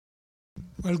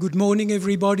Well, good morning,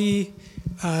 everybody.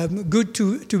 Good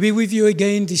to be with you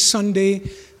again this Sunday.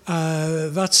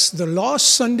 That's the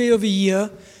last Sunday of the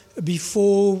year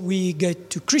before we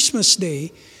get to Christmas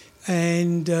Day.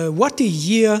 And what a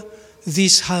year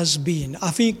this has been. I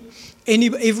think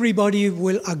everybody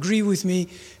will agree with me.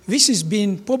 This has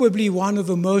been probably one of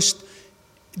the most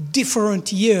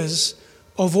different years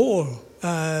of all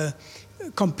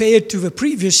compared to the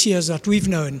previous years that we've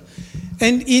known.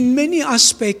 And in many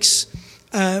aspects,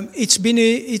 it's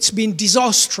been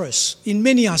disastrous in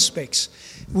many aspects,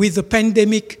 with the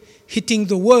pandemic hitting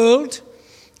the world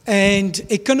and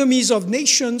economies of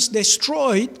nations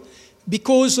destroyed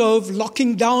because of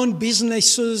locking down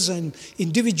businesses and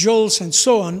individuals and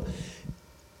so on.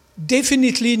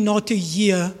 Definitely not a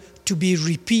year to be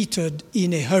repeated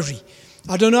in a hurry.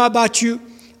 I don't know about you.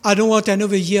 I don't want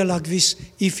another year like this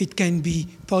if it can be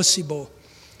possible.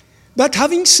 But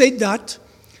having said that,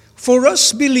 for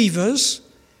us believers,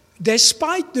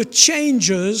 despite the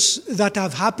changes that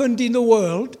have happened in the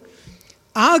world,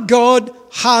 our God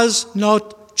has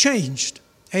not changed.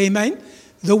 Amen?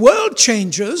 The world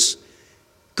changes.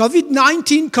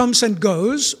 COVID-19 comes and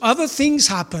goes. Other things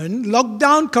happen.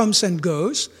 Lockdown comes and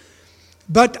goes.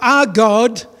 But our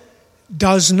God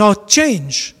does not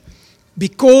change.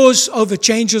 Because of the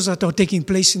changes that are taking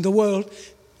place in the world,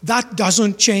 that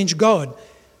doesn't change God.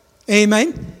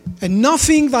 Amen? And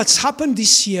nothing that's happened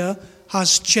this year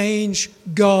has changed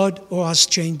God or has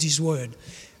changed His Word.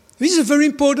 This is a very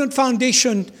important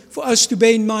foundation for us to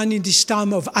bear in mind in this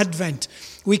time of Advent.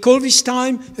 We call this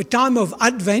time a time of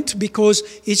Advent because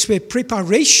it's a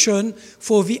preparation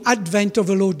for the advent of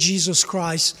the Lord Jesus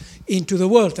Christ into the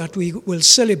world that we will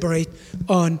celebrate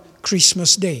on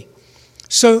Christmas Day.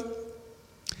 So,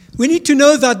 we need to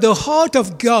know that the heart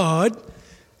of God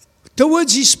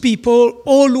towards His people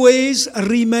always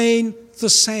remain the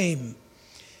same.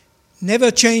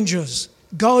 Never changes.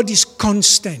 God is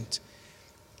constant.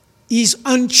 He is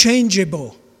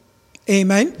unchangeable.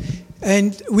 Amen.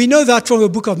 And we know that from the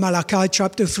book of Malachi,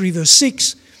 chapter 3, verse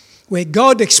 6, where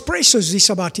God expresses this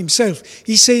about Himself.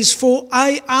 He says, "For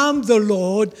I am the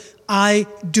Lord, I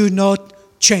do not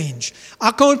change."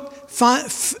 I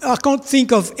can't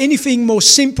think of anything more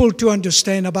simple to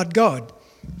understand about God.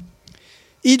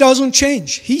 He doesn't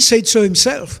change. He said so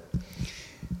Himself.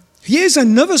 Here's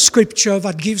another scripture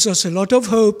that gives us a lot of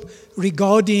hope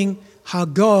regarding how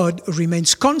God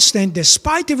remains constant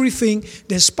despite everything,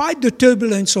 despite the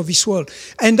turbulence of this world.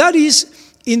 And that is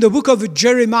in the book of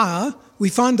Jeremiah. We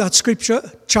find that scripture,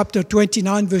 chapter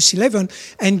 29, verse 11.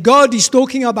 And God is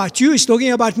talking about you, He's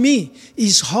talking about me,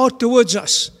 His heart towards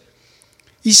us.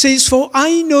 He says, "For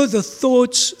I know the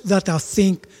thoughts that I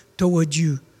think toward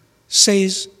you,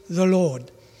 says the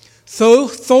Lord.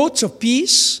 Thoughts of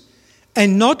peace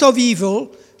and not of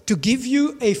evil, to give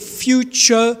you a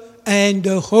future and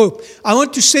a hope." I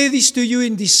want to say this to you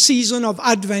in this season of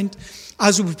Advent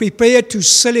as we prepare to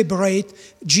celebrate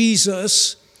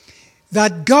Jesus,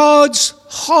 that God's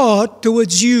heart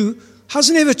towards you has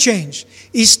never changed.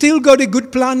 He's still got a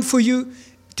good plan for you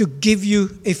to give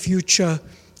you a future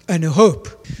and a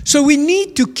hope. So we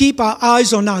need to keep our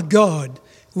eyes on our God,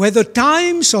 whether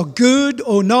times are good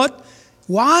or not.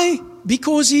 Why?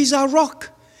 Because He's our rock.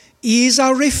 He is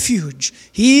our refuge.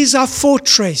 He is our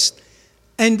fortress.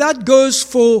 And that goes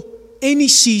for any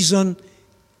season,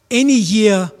 any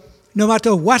year, no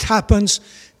matter what happens,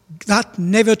 that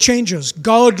never changes.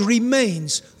 God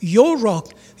remains your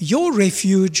rock, your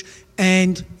refuge,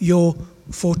 and your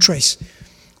fortress.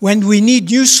 When we need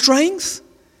new strength,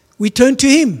 we turn to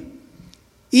Him.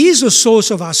 He is the source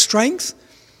of our strength.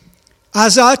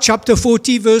 Isaiah chapter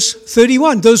 40, verse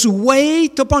 31. Those who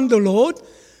wait upon the Lord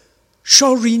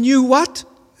shall renew what?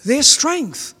 Their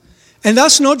strength. And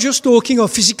that's not just talking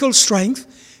of physical strength.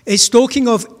 It's talking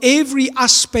of every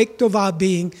aspect of our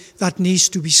being that needs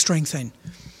to be strengthened.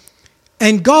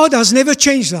 And God has never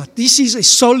changed that. This is a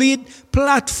solid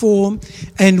platform,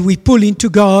 and we pull into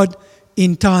God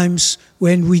in times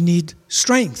when we need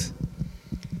strength.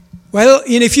 Well,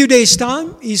 in a few days'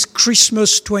 time is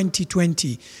Christmas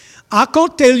 2020. I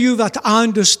can't tell you that I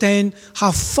understand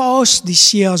how fast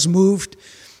this year has moved,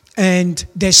 and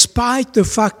despite the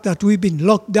fact that we've been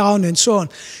locked down and so on.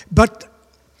 But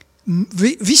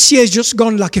this year has just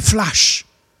gone like a flash.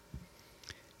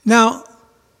 Now,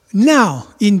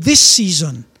 in this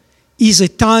season, is a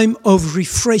time of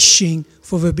refreshing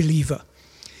for the believer.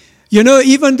 You know,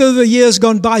 even though the year has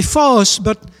gone by fast,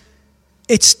 but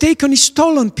it's taken its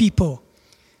toll on people.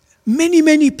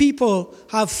 Many people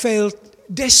have felt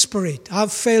desperate,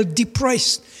 have felt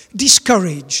depressed,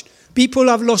 discouraged. People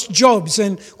have lost jobs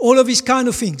and all of these kind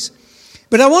of things.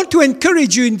 But I want to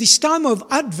encourage you in this time of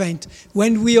Advent,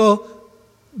 when we are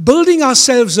building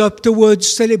ourselves up towards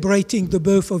celebrating the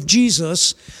birth of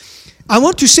Jesus, I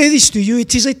want to say this to you.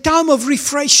 It is a time of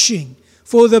refreshing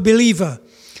for the believer,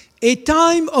 a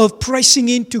time of pressing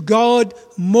into God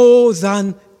more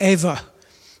than ever.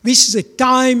 This is a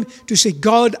time to say,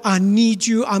 God, I need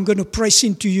you. I'm going to press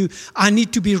into you. I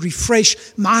need to be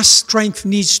refreshed. My strength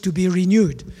needs to be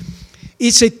renewed.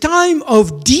 It's a time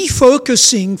of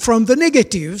defocusing from the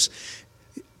negatives.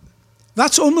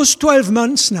 That's almost 12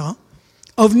 months now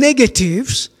of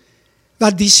negatives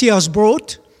that this year has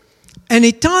brought. And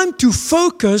a time to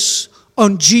focus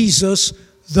on Jesus,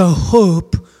 the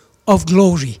hope of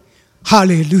glory.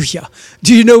 Hallelujah.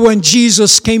 Do you know when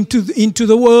Jesus came into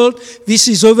the world? This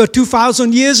is over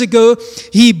 2,000 years ago.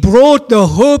 He brought the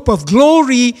hope of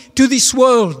glory to this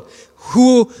world,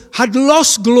 who had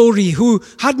lost glory, who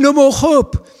had no more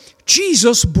hope.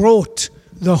 Jesus brought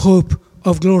the hope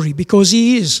of glory because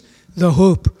he is the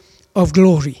hope of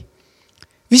glory.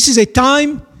 This is a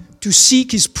time to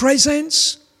seek his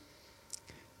presence,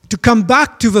 to come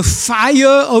back to the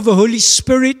fire of the Holy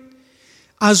Spirit,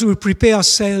 as we prepare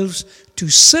ourselves to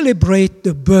celebrate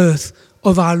the birth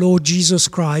of our Lord Jesus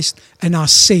Christ and our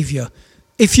Savior.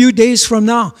 A few days from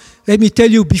now, let me tell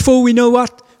you, before we know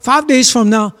what, 5 days from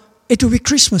now, it will be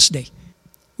Christmas Day.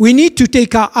 We need to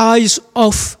take our eyes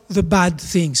off the bad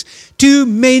things. Too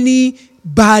many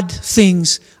bad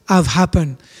things have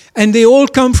happened, and they all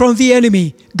come from the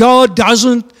enemy. God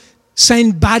doesn't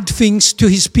send bad things to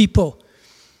his people.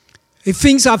 If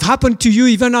things have happened to you,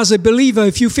 even as a believer,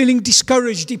 if you're feeling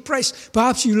discouraged, depressed,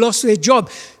 perhaps you lost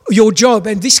your job,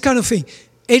 and this kind of thing,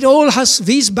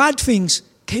 these bad things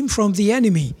came from the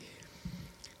enemy.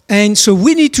 And so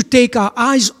we need to take our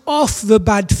eyes off the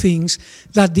bad things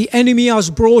that the enemy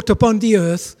has brought upon the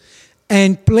earth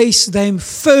and place them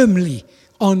firmly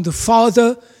on the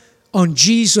Father, on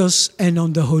Jesus, and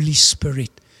on the Holy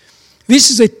Spirit. This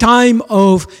is a time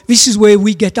this is where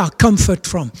we get our comfort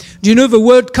from. Do you know the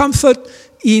word comfort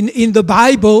in the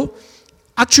Bible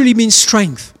actually means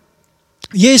strength?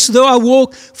 Yes, though I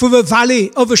walk through the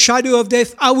valley of the shadow of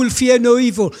death, I will fear no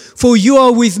evil, for you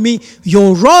are with me.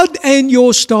 Your rod and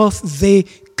your staff, they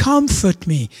comfort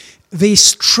me. They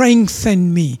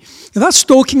strengthen me. And that's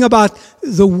talking about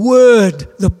the word,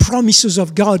 the promises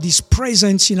of God, his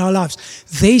presence in our lives.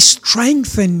 They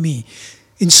strengthen me.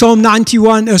 In Psalm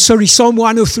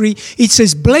 103, it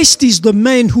says, blessed is the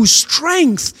man whose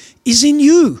strength is in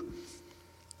you.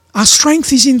 Our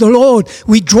strength is in the Lord.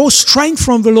 We draw strength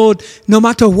from the Lord no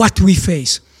matter what we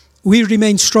face. We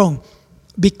remain strong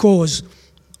because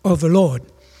of the Lord.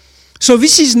 So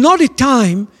this is not a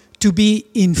time to be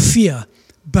in fear,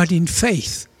 but in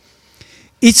faith.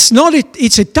 It's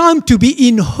a time to be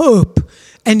in hope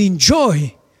and in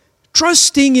joy,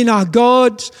 trusting in our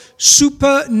God's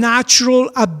supernatural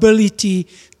ability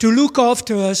to look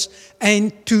after us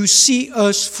and to see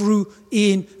us through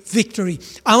in victory.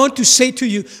 I want to say to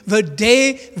you, the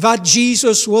day that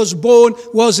Jesus was born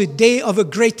was a day of the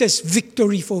greatest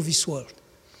victory for this world.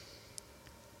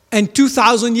 And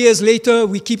 2,000 years later,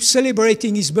 we keep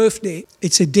celebrating his birthday.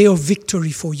 It's a day of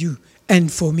victory for you and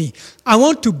for me. I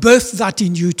want to birth that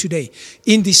in you today,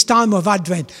 in this time of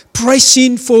Advent. Press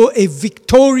in for a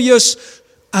victorious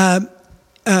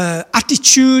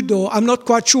attitude, or I'm not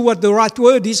quite sure what the right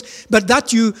word is, but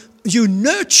that you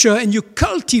nurture and you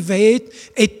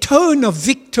cultivate a tone of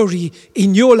victory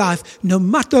in your life, no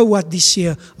matter what this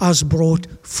year has brought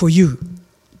for you.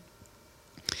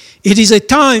 It is a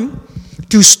time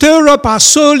to stir up our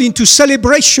soul into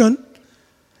celebration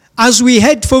as we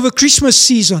head for the Christmas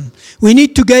season. We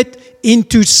need to get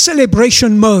into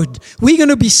celebration mode. We're going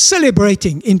to be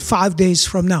celebrating in 5 days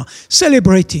from now,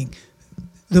 celebrating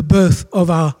the birth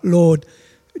of our Lord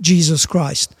Jesus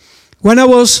Christ. When I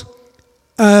was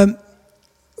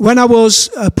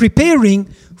preparing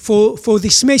for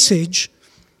this message,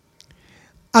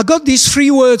 I got these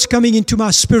 3 words coming into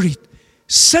my spirit.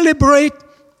 Celebrate,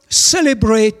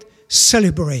 celebrate,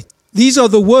 celebrate. These are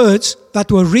the words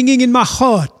that were ringing in my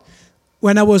heart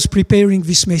when I was preparing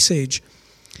this message.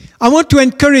 I want to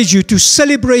encourage you to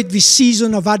celebrate this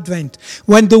season of Advent,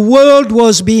 when the world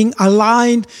was being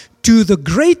aligned to the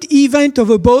great event of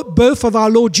the birth of our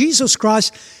Lord Jesus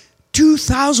Christ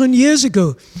 2,000 years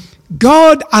ago.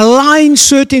 God aligned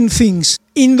certain things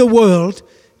in the world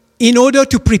in order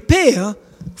to prepare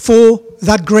for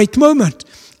that great moment.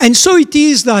 And so it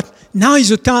is that now is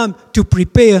the time to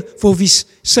prepare for this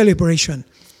celebration.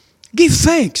 Give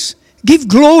thanks, give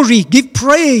glory, give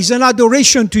praise and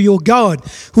adoration to your God,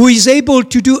 who is able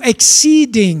to do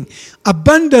exceeding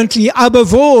abundantly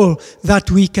above all that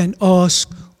we can ask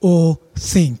or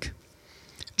think.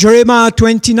 Jeremiah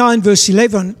 29 verse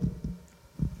 11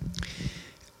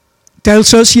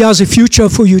 tells us he has a future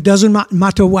for you. Doesn't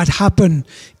matter what happened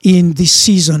in this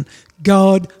season.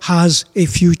 God has a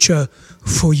future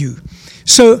for you.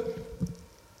 So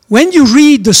when you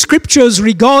read the scriptures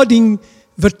regarding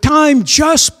the time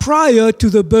just prior to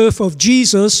the birth of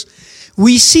Jesus,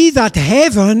 we see that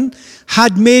heaven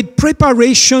had made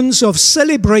preparations of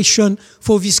celebration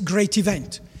for this great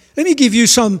event. Let me give you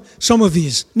some of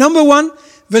these. Number one,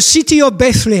 the city of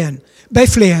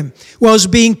Bethlehem was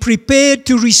being prepared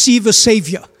to receive a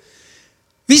Savior.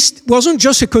 This wasn't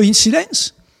just a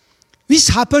coincidence. This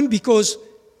happened because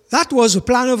that was a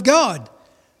plan of God.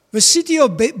 The city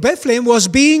of Bethlehem was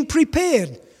being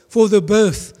prepared for the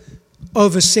birth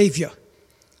of a Savior.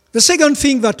 The second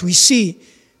thing that we see,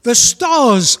 the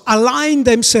stars aligned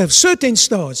themselves, certain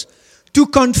stars, to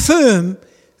confirm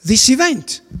this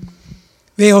event.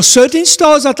 There are certain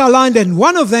stars that aligned, and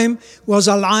one of them was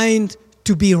aligned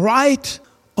to be right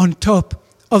on top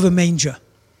of a manger.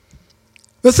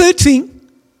 The third thing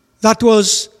that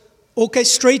was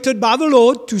orchestrated by the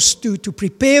Lord to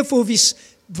prepare for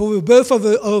the birth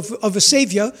of a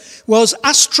Savior was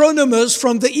astronomers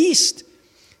from the east.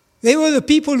 They were the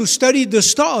people who studied the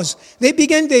stars. They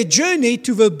began their journey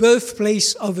to the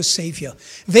birthplace of a Savior.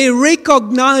 They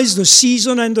recognized the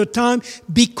season and the time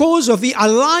because of the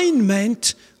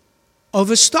alignment of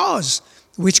the stars,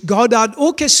 which God had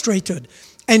orchestrated.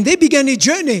 And they began a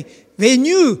journey. They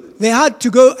knew they had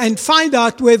to go and find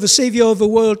out where the Savior of the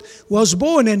world was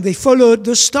born, and they followed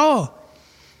the star.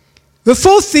 The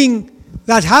fourth thing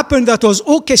that happened that was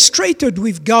orchestrated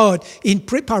with God in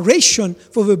preparation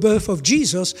for the birth of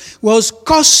Jesus was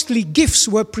costly gifts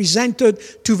were presented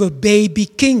to the baby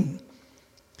king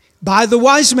by the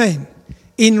wise men.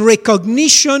 In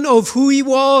recognition of who he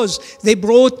was, they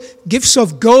brought gifts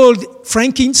of gold,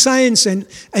 frankincense,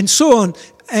 and so on.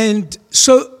 And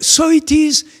so it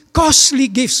is costly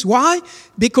gifts. Why?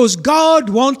 Because God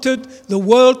wanted the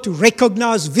world to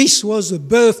recognize this was the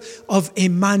birth of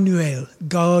Emmanuel,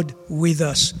 God with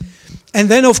us. And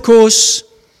then, of course,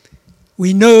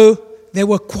 we know there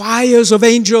were choirs of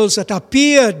angels that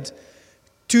appeared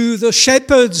to the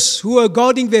shepherds who were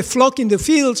guarding their flock in the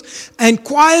fields, and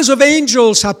choirs of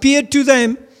angels appeared to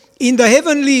them in the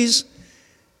heavenlies,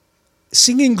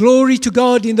 singing glory to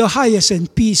God in the highest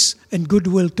and peace and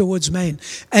goodwill towards men.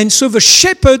 And so the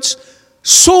shepherds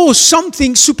saw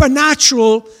something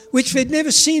supernatural which they'd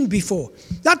never seen before.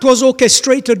 That was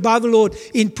orchestrated by the Lord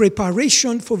in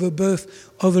preparation for the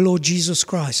birth of the Lord Jesus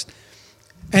Christ.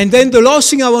 And then the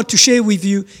last thing I want to share with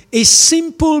you, a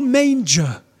simple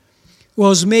manger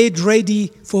was made ready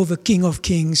for the King of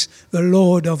Kings, the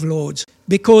Lord of Lords.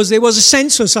 Because there was a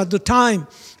census at the time,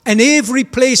 and every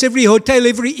place, every hotel,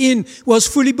 every inn was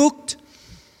fully booked.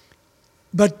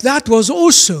 But that was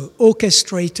also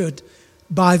orchestrated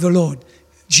by the Lord.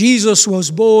 Jesus was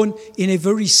born in a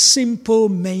very simple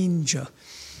manger.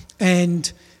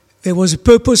 And there was a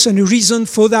purpose and a reason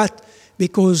for that,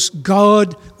 because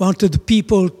God wanted the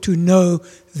people to know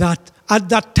that at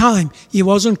that time he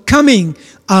wasn't coming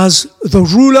as the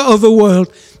ruler of the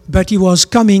world, but he was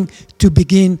coming to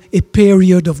begin a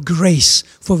period of grace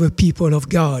for the people of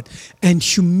God and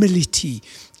humility.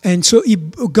 And so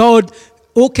God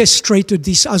orchestrated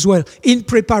this as well in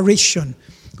preparation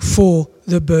for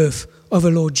the birth of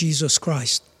the Lord Jesus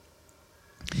Christ.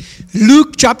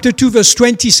 Luke chapter 2 verse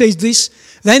 20 says this,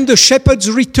 then the shepherds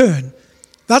returned.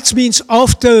 That means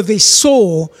after they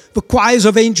saw the choirs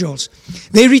of angels,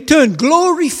 they returned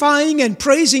glorifying and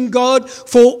praising God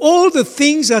for all the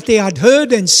things that they had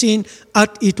heard and seen as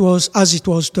it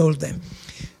was told them.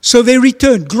 So they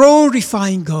returned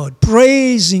glorifying God,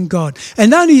 praising God.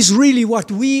 And that is really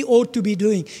what we ought to be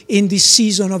doing in this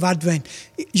season of Advent.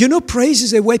 You know, praise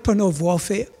is a weapon of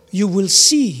warfare. You will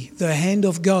see the hand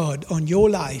of God on your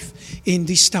life in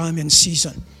this time and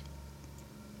season.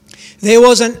 There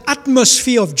was an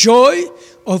atmosphere of joy,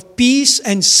 of peace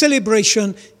and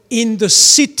celebration in the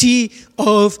city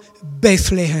of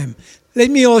Bethlehem.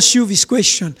 Let me ask you this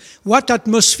question. What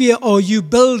atmosphere are you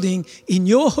building in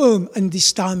your home in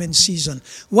this time and season?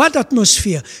 What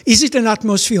atmosphere? Is it an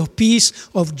atmosphere of peace,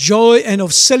 of joy, and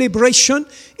of celebration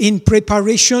in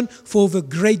preparation for the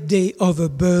great day of the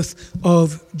birth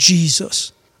of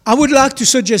Jesus? I would like to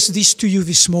suggest this to you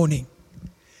this morning.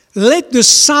 Let the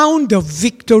sound of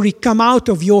victory come out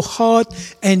of your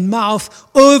heart and mouth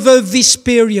over this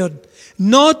period,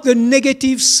 not the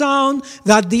negative sound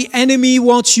that the enemy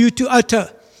wants you to utter.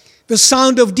 The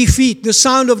sound of defeat, the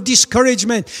sound of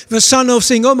discouragement, the sound of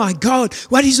saying, oh my God,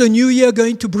 what is the new year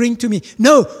going to bring to me?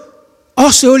 No,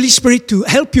 ask the Holy Spirit to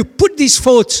help you put these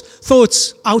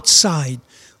thoughts outside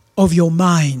of your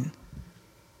mind.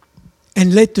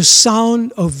 And let the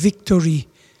sound of victory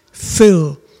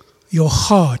fill your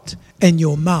heart and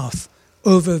your mouth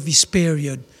over this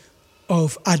period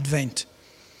of Advent.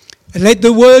 And let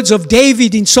the words of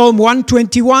David in Psalm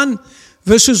 121,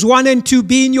 verses 1 and 2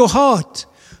 be in your heart.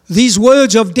 These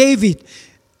words of David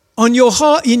on your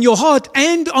heart, in your heart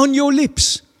and on your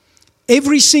lips,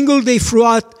 every single day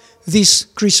throughout this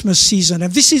Christmas season.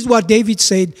 And this is what David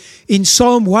said in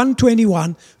Psalm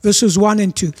 121, verses 1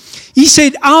 and 2. He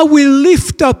said, I will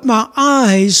lift up my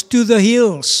eyes to the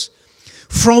hills.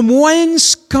 From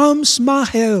whence comes my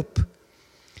help?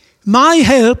 My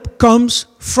help comes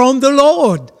from the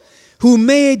Lord, who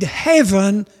made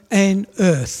heaven and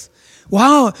earth.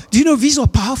 Wow, do you know these are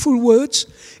powerful words?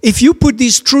 If you put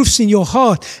these truths in your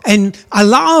heart and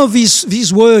allow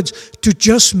these words to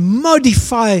just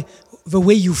modify the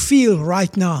way you feel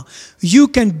right now, you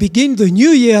can begin the new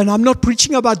year, and I'm not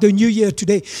preaching about the new year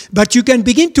today, but you can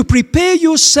begin to prepare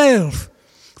yourself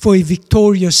for a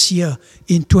victorious year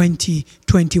in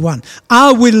 2021.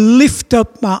 I will lift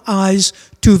up my eyes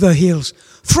to the hills.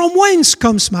 From whence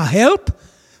comes my help?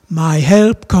 My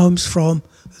help comes from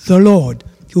the Lord,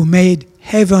 who made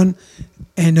heaven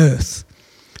and earth.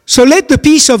 So let the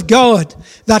peace of God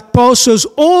that passes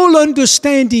all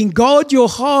understanding guard your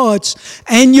hearts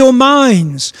and your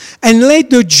minds, and let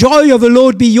the joy of the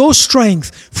Lord be your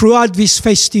strength throughout this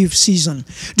festive season.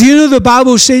 Do you know the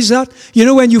Bible says that? You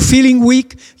know, when you're feeling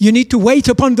weak, you need to wait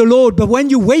upon the Lord. But when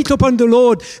you wait upon the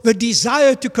Lord, the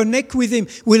desire to connect with Him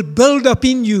will build up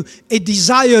in you a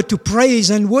desire to praise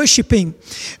and worship Him,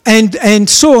 and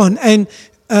so on, and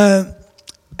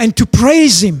to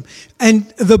praise Him. And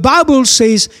the Bible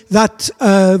says that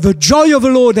the joy of the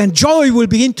Lord, and joy will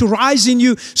begin to rise in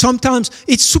you. Sometimes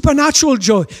it's supernatural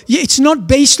joy. It's not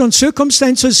based on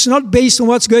circumstances. It's not based on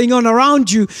what's going on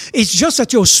around you. It's just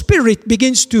that your spirit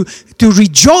begins to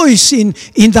rejoice in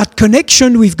that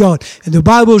connection with God. And the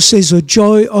Bible says the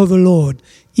joy of the Lord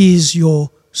is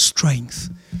your strength.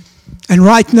 And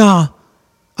right now,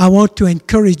 I want to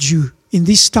encourage you in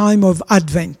this time of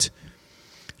Advent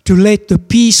to let the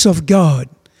peace of God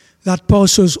that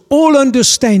passes all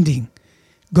understanding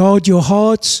guard your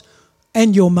hearts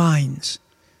and your minds,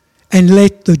 and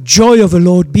let the joy of the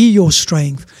Lord be your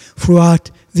strength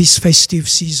throughout this festive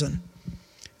season.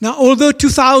 Now, although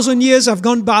 2,000 years have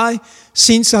gone by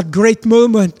since that great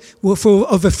moment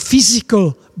of a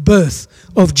physical birth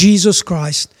of Jesus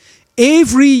Christ,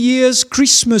 every year's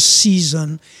Christmas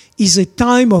season is a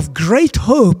time of great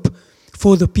hope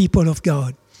for the people of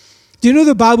God. Do you know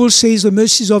the Bible says the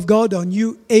mercies of God are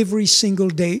new every single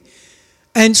day?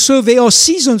 And so there are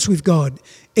seasons with God.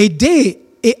 A day,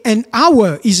 an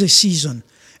hour is a season.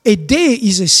 A day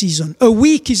is a season. A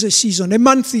week is a season. A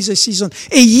month is a season.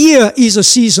 A year is a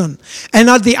season. And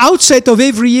at the outset of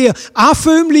every year, I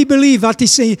firmly believe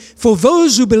that for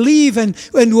those who believe and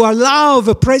who allow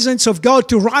the presence of God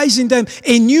to rise in them,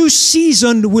 a new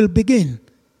season will begin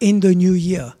in the new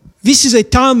year. This is a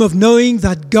time of knowing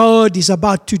that God is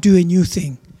about to do a new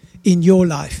thing in your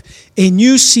life. A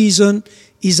new season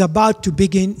is about to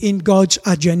begin in God's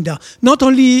agenda, not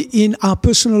only in our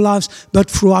personal lives,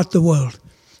 but throughout the world.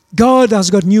 God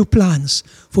has got new plans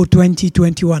for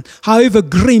 2021. However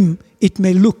grim it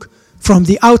may look from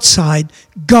the outside,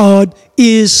 God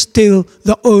is still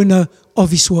the owner of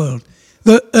this world.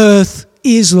 The earth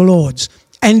is the Lord's,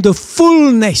 and the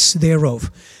fullness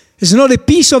thereof. There's not a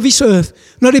piece of this earth,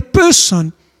 not a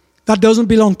person that doesn't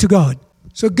belong to God.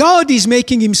 So God is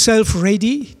making Himself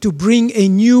ready to bring a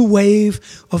new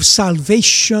wave of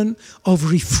salvation, of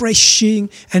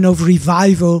refreshing, and of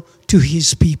revival to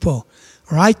His people.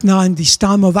 Right now, in this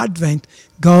time of Advent,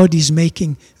 God is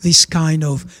making this kind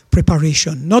of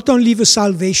preparation. Not only the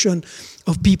salvation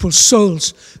of people's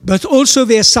souls, but also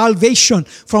their salvation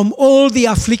from all the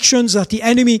afflictions that the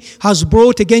enemy has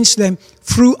brought against them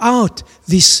throughout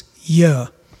this year.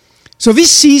 So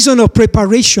this season of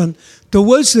preparation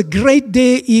towards the great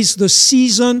day is the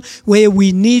season where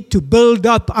we need to build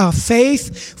up our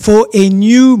faith for a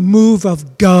new move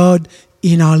of God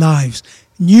in our lives.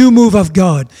 New move of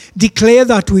God. Declare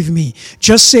that with me.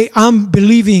 Just say, I'm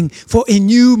believing for a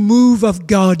new move of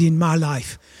God in my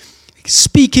life.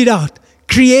 Speak it out.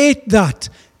 Create that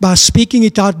by speaking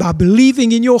it out, by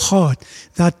believing in your heart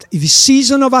that the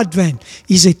season of Advent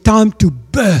is a time to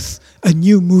birth a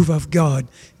new move of God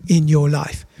in your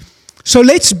life. So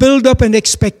let's build up an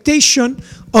expectation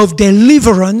of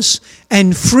deliverance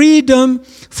and freedom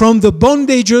from the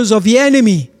bondages of the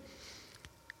enemy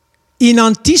in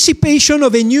anticipation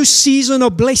of a new season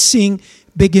of blessing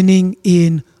beginning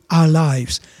in our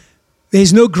lives. There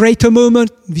is no greater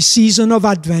moment, the season of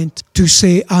Advent, to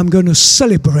say, I'm going to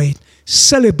celebrate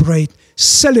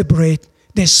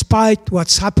despite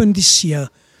what's happened this year,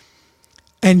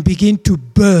 and begin to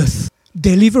birth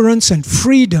deliverance and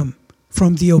freedom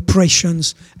from the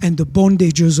oppressions and the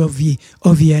bondages of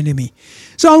the enemy.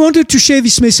 So I wanted to share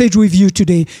this message with you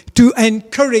today to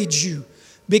encourage you,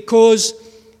 because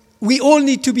we all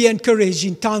need to be encouraged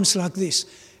in times like this.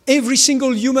 Every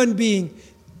single human being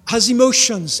has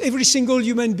emotions. Every single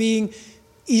human being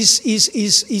is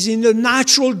in a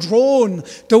natural drawn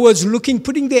towards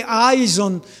putting their eyes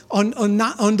on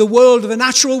the world, the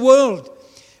natural world.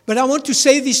 But I want to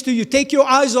say this to you. Take your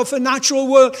eyes off the natural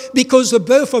world, because the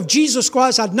birth of Jesus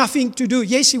Christ had nothing to do.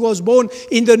 Yes, he was born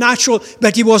in the natural,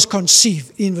 but he was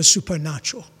conceived in the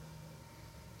supernatural.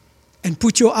 And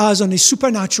put your eyes on a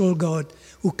supernatural God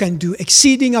who can do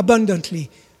exceeding abundantly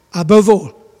above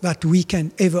all that we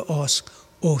can ever ask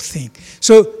or think.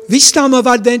 So this time of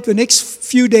Advent, the next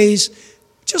few days,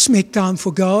 just make time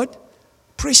for God.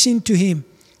 Press into him.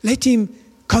 Let him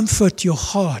comfort your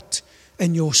heart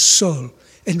and your soul,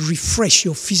 and refresh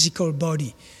your physical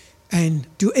body, and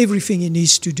do everything he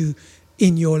needs to do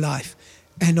in your life.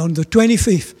 And on the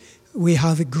 25th, we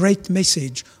have a great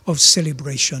message of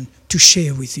celebration to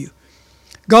share with you.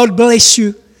 God bless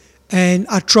you, and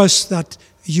I trust that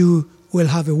you will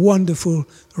have a wonderful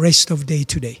rest of day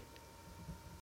today.